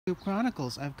Coop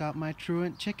Chronicles, I've got my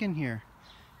truant chicken here.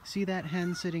 See that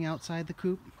hen sitting outside the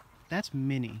coop? That's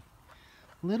Minnie.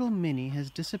 Little Minnie has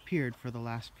disappeared for the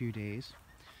last few days,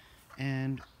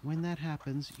 and when that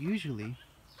happens, usually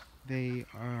they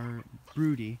are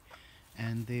broody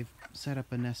and they've set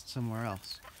up a nest somewhere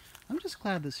else. I'm just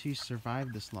glad that she's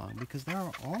survived this long because there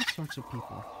are all sorts of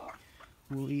people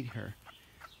who will eat her.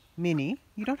 Minnie,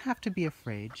 you don't have to be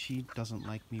afraid. She doesn't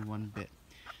like me one bit.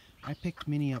 I picked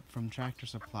Minnie up from Tractor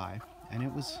Supply, and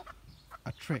it was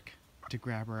a trick to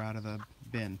grab her out of the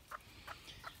bin.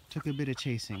 Took a bit of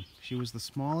chasing. She was the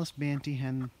smallest Banty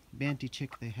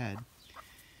chick they had,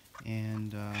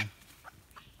 and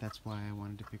that's why I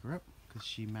wanted to pick her up, because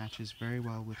she matches very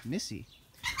well with Missy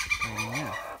right in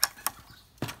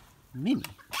there. Minnie.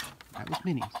 That was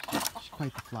Minnie. She's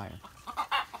quite the flyer.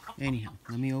 Anyhow,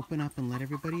 let me open up and let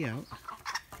everybody out.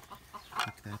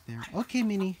 Look that there. Okay,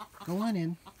 Minnie, go on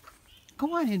in.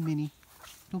 Go on in, Minnie.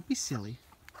 Don't be silly.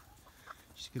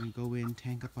 She's gonna go in,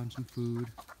 tank up on some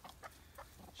food.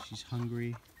 She's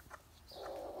hungry.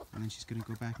 And then she's gonna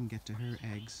go back and get to her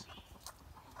eggs.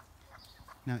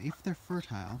 Now, if they're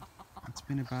fertile, it's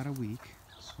been about a week,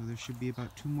 so there should be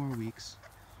about 2 more weeks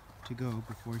to go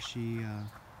before she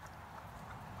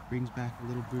brings back a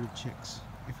little brood of chicks,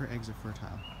 if her eggs are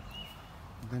fertile.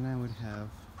 Then I would have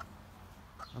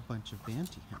a bunch of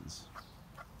Banty hens.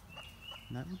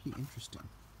 That would be interesting.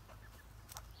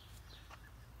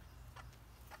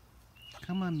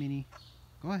 Come on, Minnie.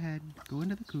 Go ahead. Go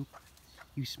into the coop.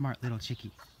 You smart little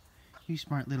chickie. You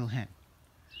smart little hen.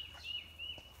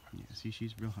 Yeah, see,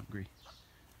 she's real hungry.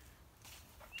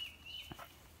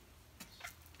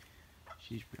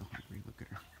 She's real hungry. Look at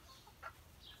her.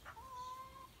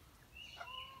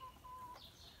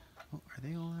 Oh, are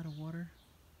they all out of water?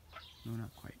 No,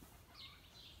 not quite.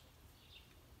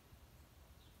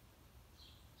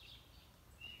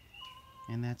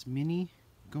 And that's Minnie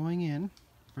going in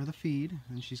for the feed,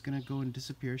 and she's gonna go and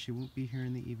disappear. She won't be here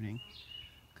in the evening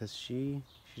because she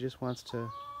just wants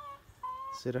to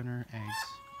sit on her eggs.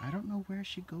 I don't know where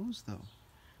she goes though.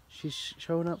 She's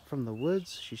shown up from the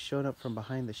woods. She's shown up from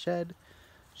behind the shed.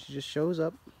 She just shows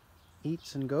up,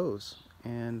 eats, and goes.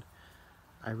 And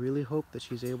I really hope that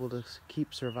she's able to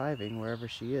keep surviving wherever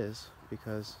she is,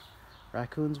 because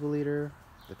raccoons will eat her,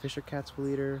 the fisher cats will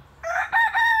eat her,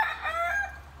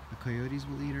 the coyotes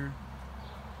will eat her.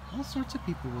 All sorts of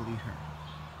people will eat her.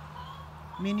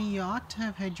 Minnie, you ought to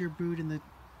have had your brood in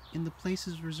the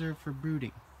places reserved for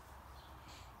brooding.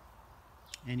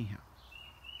 Anyhow,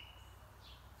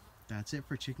 that's it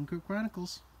for Chicken Coop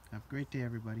Chronicles. Have a great day,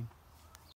 everybody.